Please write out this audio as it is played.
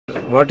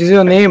What is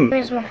your name? My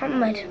name is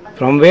Muhammad.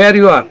 From where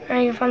you are?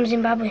 I am from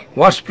Zimbabwe.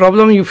 What's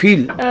problem you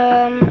feel?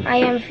 I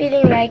am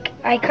feeling like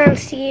I can't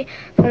see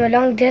from a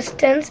long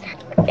distance,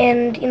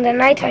 and in the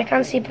night I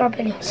can't see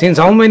properly. Since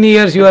how many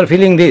years you are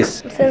feeling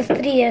this? Since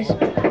 3 years.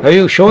 Have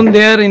you shown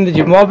there in the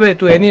Zimbabwe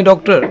to any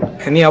doctor,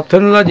 any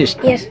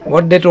ophthalmologist? Yes.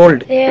 What they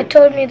told? They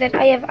told me that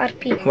I have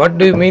RP. What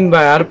do you mean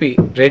by RP?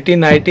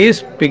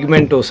 Retinitis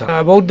pigmentosa.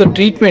 About the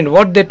treatment,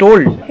 what they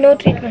told? No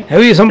treatment.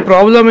 Have you some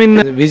problem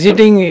in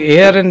visiting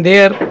here and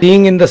there,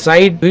 seeing in the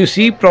side? Do you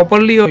see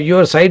properly, or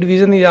your side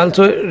vision is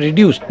also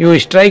reduced? You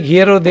strike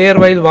here or there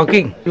while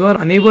walking. You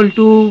are unable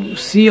to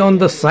see on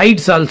the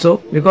sides also,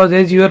 because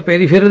as your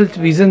peripheral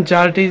vision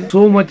chart is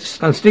so much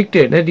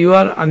constricted that you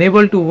are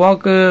unable to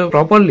walk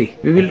properly.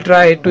 We will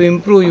try to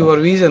improve your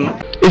vision.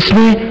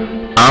 इसमें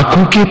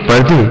आंखों के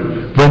पर्दे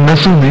व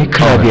नसों में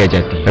खराबी आ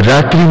जाती है।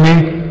 रात्रि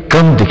में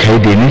कम दिखाई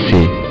देने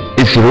से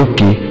इस रोग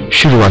की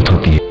शुरुआत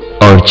होती है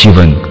और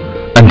जीवन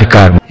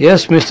अंधकार में।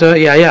 Yes, Mr.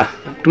 Yaya.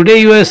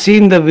 Today you have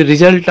seen the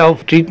result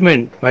of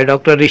treatment by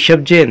Dr.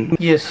 RISHABH JAIN.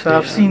 Yes,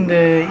 I've seen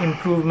the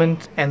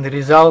improvement and the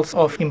results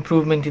of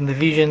improvement in the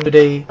vision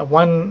today.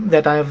 One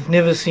that I've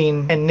never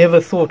seen and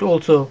never thought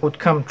also would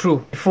come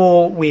true.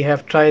 Before, we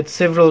have tried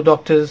several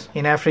doctors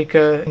in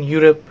Africa, in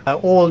Europe.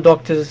 All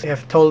doctors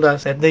have told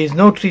us that there is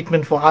no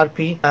treatment for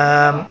RP.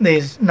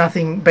 There's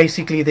nothing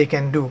basically they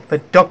can do.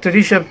 But Dr.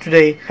 RISHABH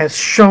today has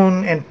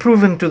shown and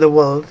proven to the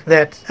world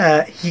that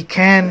he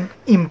can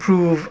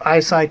improve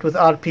eyesight with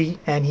RP,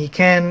 and he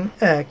can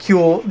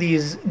cure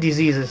these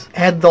diseases. I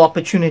had the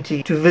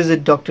opportunity to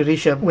visit Dr.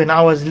 RISHABH when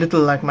I was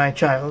little, like my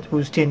child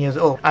who's 10 years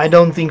old. I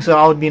don't think so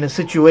I would be in a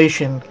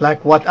situation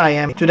like what I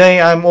am.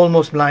 Today I'm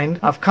almost blind.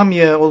 I've come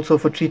here also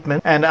for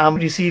treatment and I'm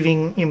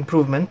receiving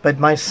improvement, but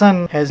my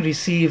son has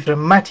received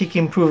dramatic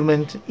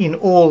improvement in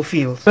all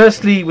fields.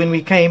 Firstly, when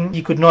we came,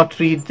 he could not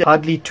read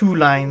hardly 2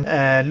 lines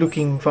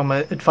looking from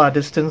a far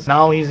distance.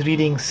 Now he's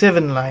reading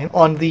 7 lines.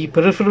 On the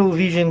peripheral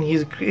vision,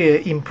 he's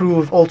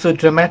improved also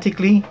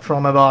dramatically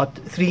from about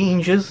 3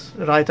 inches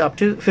right up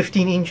to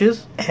 15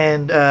 inches,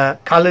 and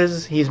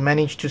colors, he's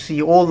managed to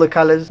see all the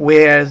colors,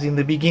 whereas in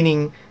the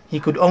beginning he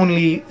could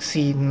only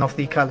see none of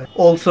the color.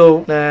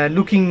 Also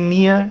looking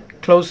near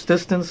close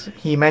distance,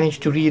 he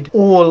managed to read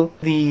all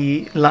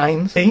the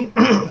lines. He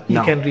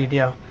can read,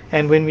 yeah.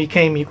 And when we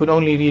came, he could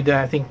only read,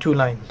 I think, 2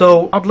 lines.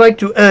 So I'd like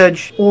to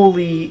urge all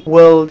the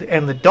world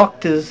and the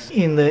doctors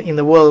in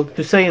the world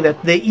to say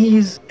that there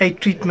is a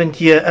treatment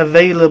here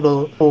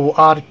available for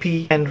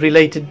RP and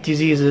related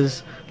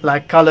diseases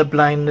like color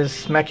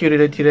blindness,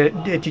 macular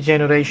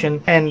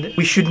degeneration, and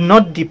we should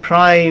not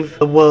deprive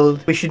the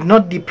world, we should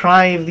not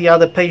deprive the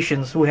other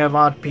patients who have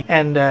RP,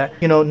 and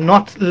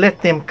not let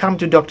them come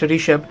to Dr.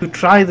 RISHABH to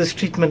try this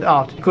treatment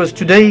out. Because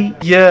today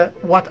here,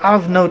 what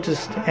I've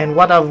noticed and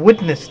what I've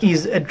witnessed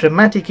is a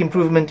dramatic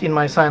improvement in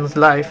my son's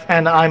life,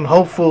 and I'm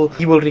hopeful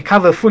he will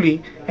recover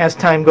fully as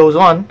time goes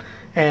on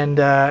and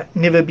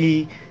never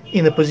be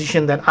in the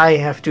position that I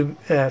have to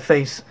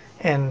face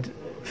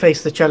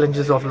the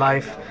challenges of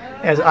life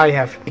as I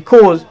have.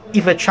 Because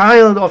if a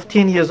child of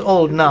 10 years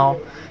old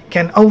now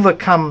can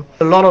overcome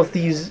a lot of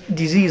these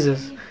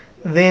diseases,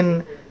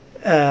 then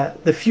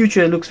the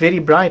future looks very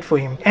bright for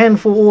him and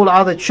for all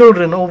other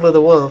children over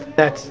the world,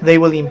 that they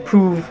will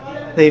improve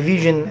their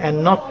vision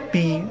and not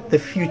be the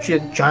future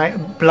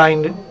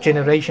blind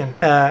generation.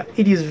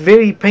 It is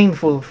very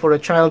painful for a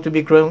child to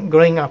be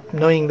growing up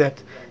knowing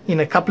that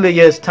in a couple of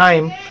years'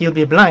 time he'll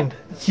be blind.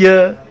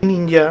 Here in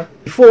India,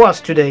 before us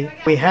today,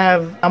 we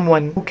have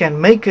someone who can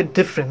make a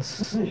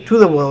difference to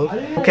the world,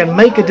 who can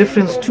make a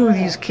difference to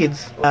these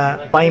kids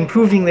by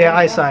improving their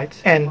eyesight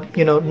and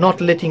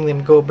not letting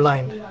them go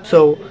blind.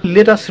 So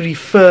let us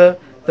refer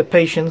the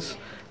patients,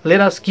 let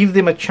us give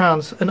them a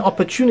chance, an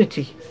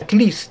opportunity at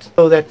least,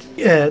 so that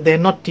they're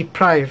not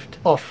deprived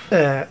of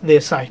their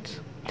sight.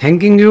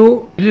 Thanking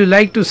you. Would you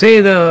like to say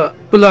the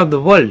people of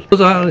the world,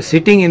 those are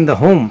sitting in the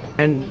home,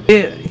 and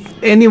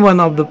any one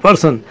of the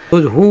person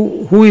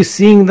who is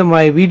seeing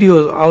my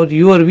videos or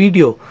your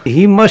video,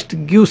 he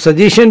must give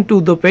suggestion to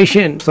the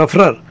patient,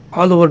 sufferer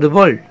all over the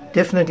world?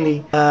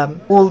 Definitely.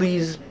 All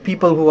these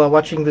people who are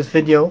watching this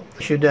video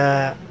should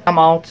come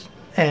out,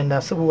 and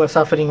who are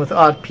suffering with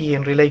RP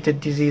and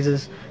related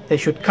diseases, they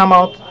should come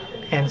out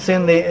and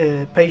send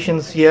their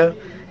patients here,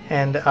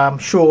 and I'm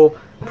sure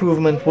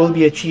improvement will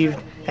be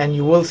achieved and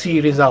you will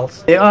see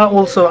results. There are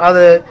also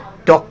other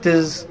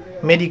doctors,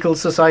 medical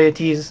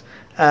societies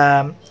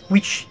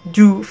which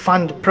do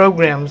fund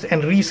programs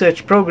and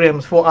research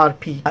programs for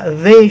RP.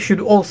 They should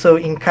also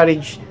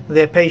encourage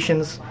their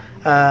patients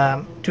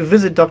to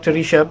visit Dr.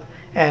 RISHABH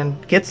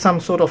and get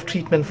some sort of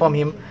treatment from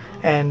him,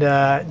 and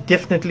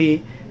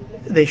definitely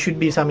there should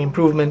be some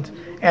improvement,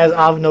 as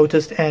I've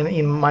noticed, and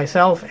in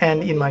myself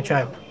and in my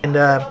child. And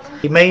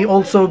it may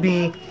also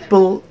be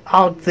people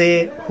out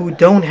there who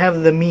don't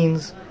have the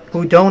means,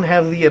 who don't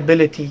have the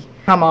ability,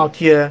 come out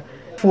here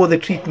for the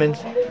treatment.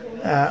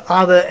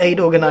 Other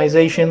aid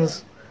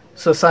organizations,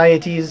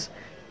 societies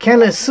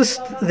can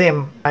assist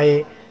them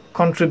by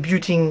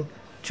contributing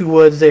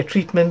towards their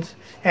treatment,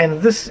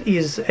 and this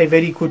is a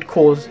very good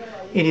cause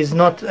It is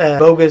not a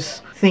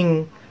bogus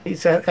thing.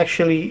 It's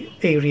actually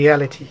a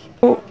reality.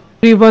 So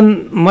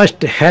everyone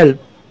must help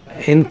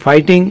in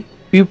fighting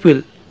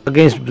people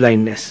against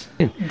blindness.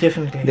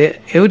 Definitely.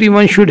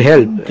 Everyone should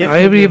help.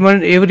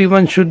 Definitely.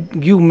 Everyone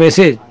should give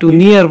message to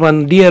near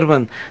one, dear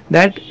one,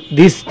 that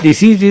this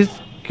disease is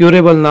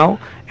curable now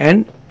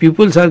and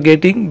peoples are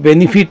getting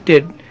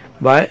benefited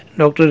by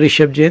Dr.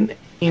 Rishabh Jain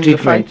In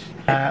treatment. the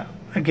fight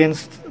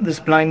against this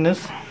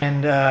blindness,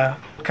 and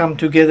come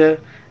together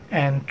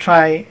and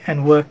try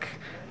and work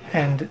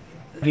and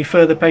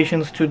refer the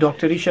patients to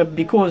Dr. Rishabh,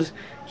 because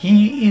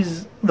he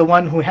is the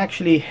one who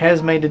actually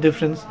has made a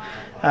difference.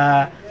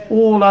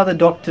 All other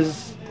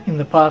doctors in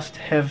the past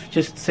have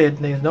just said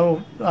there's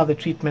no other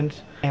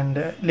treatment,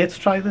 and let's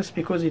try this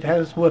because it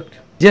has worked.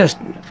 Just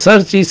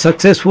search is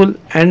successful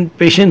and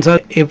patients are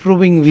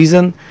improving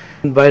vision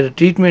by the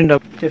treatment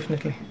of.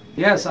 Definitely.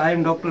 Yes, I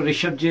am Dr.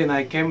 Rishabh Jain.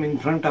 I came in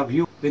front of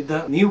you with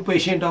the new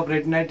patient of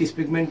retinitis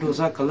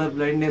pigmentosa, color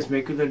blindness,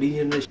 macular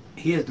degeneration.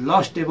 He has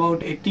lost about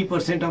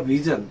 80% of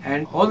vision,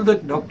 and all the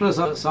doctors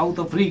of South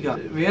Africa,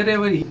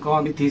 wherever he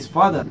gone with his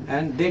father,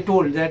 and they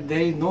told that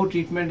there is no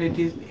treatment, it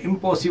is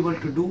impossible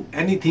to do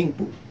anything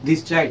to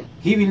this child.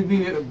 He will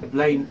be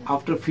blind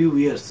after few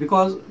years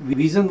because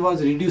vision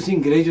was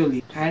reducing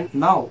gradually, and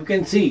now you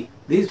can see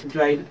this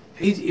child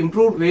is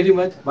improved very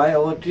much by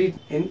our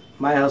treatment in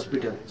my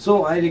hospital.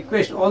 So I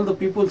request all the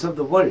peoples of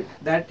the world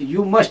that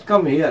you must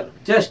come here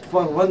just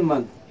for 1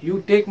 month.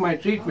 You take my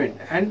treatment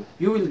and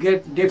you will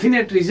get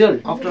definite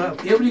result after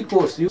every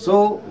course.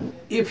 So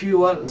if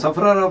you are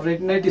sufferer of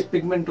retinitis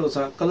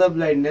pigmentosa, color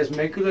blindness,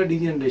 macular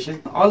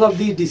degeneration, all of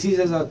these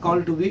diseases are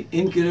called to be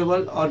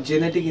incurable or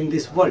genetic in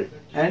this world.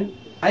 And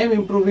I am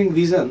improving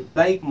vision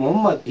like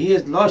Muhammad. He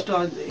has lost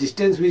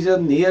distance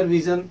vision, near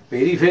vision,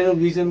 peripheral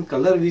vision,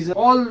 color vision.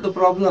 All the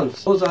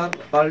problems, those are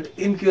called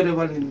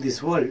incurable in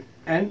this world.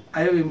 And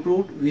I have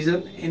improved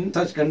vision in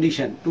such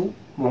condition to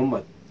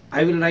Muhammad.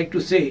 I will like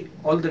to say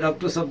all the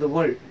doctors of the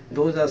world,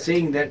 those are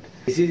saying that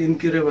this is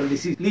incurable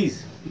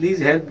disease. Please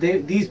help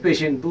these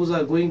patients. Those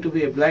are going to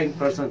be a blind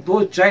person.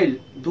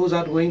 Those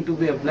are going to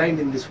be a blind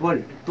in this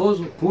world.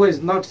 Those who has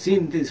not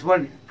seen this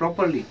world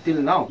properly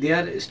till now, they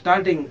are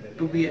starting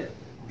to be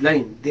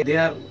blind. They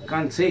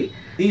can't say.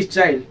 These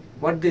child,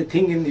 what they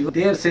think in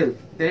their self,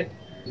 that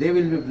they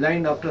will be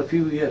blind after a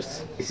few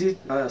years. This is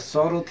a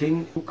sorrow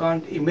thing. You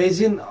can't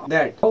imagine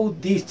that. How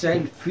these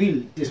child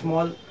feel. The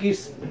small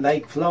kids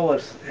like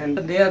flowers, and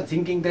they are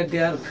thinking that they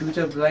are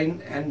future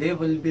blind and they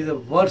will be the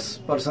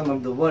worst person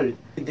of the world.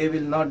 They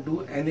will not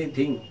do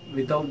anything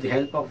without the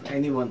help of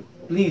anyone.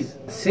 Please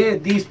say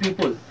these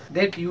people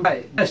that you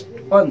just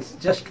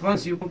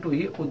once you come to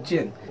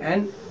UJJAIN,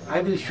 and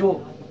I will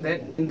show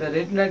that in the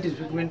retinitis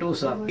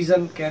pigmentosa,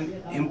 vision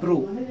can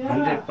improve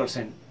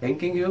 100%.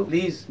 Thanking you.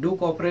 Please do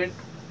cooperate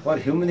for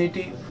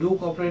humanity, do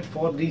cooperate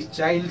for these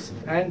childs,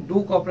 and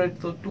do cooperate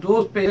to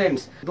those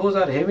parents. Those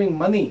are having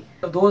money,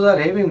 those are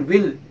having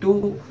will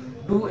to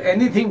do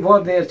anything for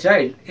their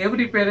child.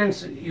 Every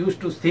parents used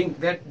to think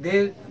that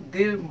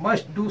they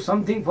must do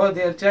something for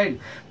their child,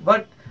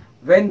 but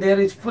when there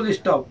is full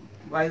stop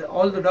by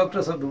all the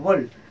doctors of the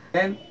world,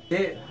 then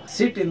they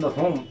sit in the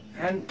home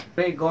and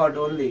pray God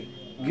only.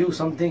 Give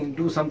something,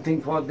 do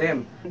something for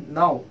them.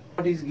 Now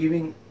God is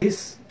giving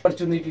this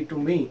opportunity to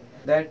me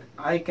that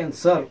I can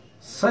serve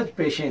such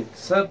patients,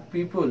 serve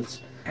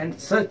peoples and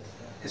such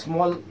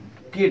small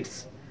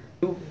kids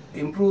to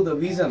improve the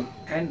vision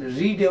and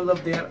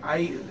redevelop their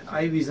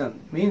eye vision.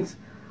 Means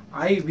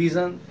eye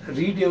vision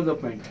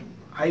redevelopment.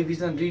 Eye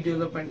vision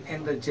redevelopment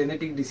and the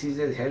genetic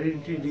diseases,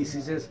 hereditary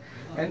diseases,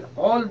 and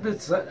all the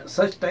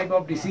such type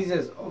of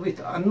diseases with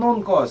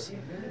unknown cause.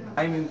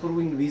 I am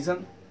improving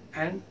vision,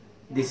 and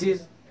this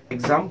is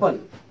example.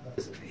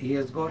 He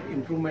has got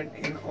improvement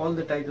in all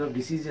the types of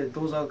diseases.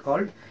 Those are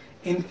called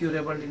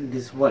incurable in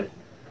this world.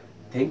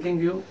 Thanking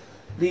you.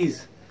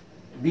 Please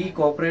be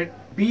cooperate,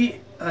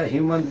 be a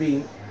human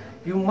being.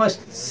 You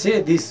must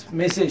say this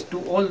message to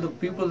all the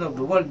people of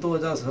the world,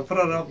 those are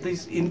sufferers of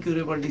these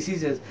incurable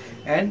diseases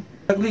and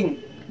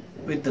struggling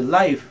with the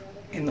life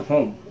in the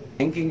home.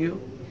 Thanking you.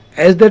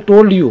 As they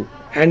told you,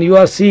 and you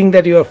are seeing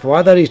that your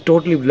father is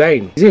totally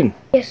blind, isn't it?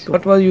 Yes.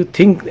 What was you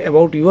think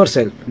about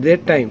yourself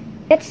that time?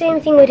 That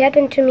same thing would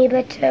happen to me,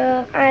 but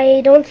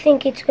I don't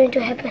think it's going to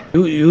happen.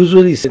 You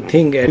usually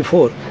think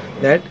before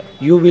that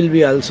you will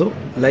be also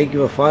like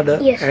your father,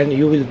 yes, and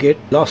you will get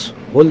lost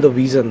all the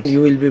vision. You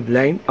will be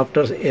blind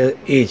after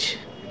age.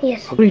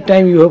 Yes. Every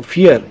time you have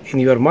fear in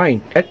your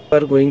mind that you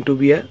are going to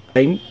be a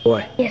blind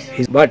boy. Yes.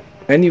 But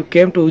when you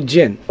came to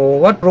UJJAIN,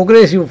 what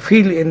progress you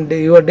feel in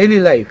your daily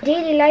life?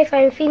 Daily life,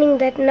 I'm feeling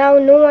that now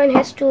no one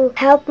has to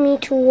help me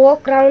to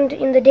walk around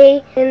in the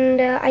day, and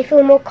I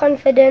feel more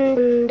confident,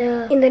 and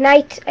in the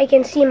night I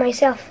can see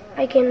myself.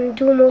 I can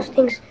do most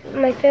things.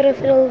 My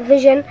peripheral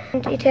vision,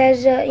 it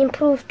has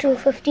improved to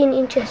 15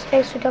 inches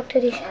thanks to Dr.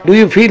 Rishabh. Do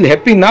you feel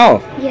happy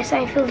now? Yes,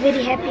 I feel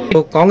very happy.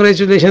 So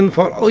congratulations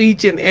for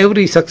each and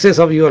every success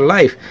of your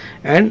life,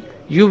 and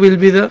you will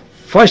be the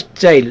first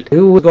child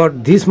who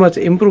got this much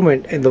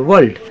improvement in the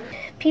world.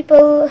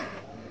 People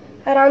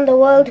around the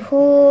world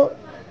who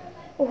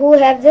who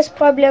have this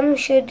problem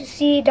should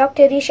see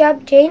Dr.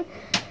 RISHABH JAIN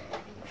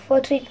for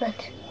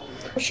treatment.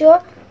 I'm sure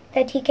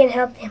that he can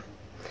help them.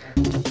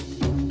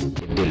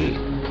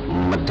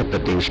 Madhya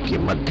Pradesh के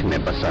मध्य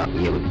में बसा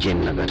ये उज्जैन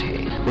नगर है।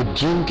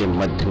 उज्जैन के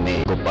मध्य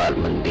में गोपाल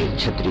मंदिर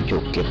छतरी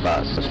चौक के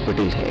पास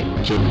हॉस्पिटल है।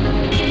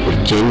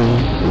 उज्जैन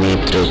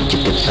नेत्र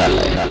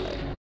चिकित्सालय।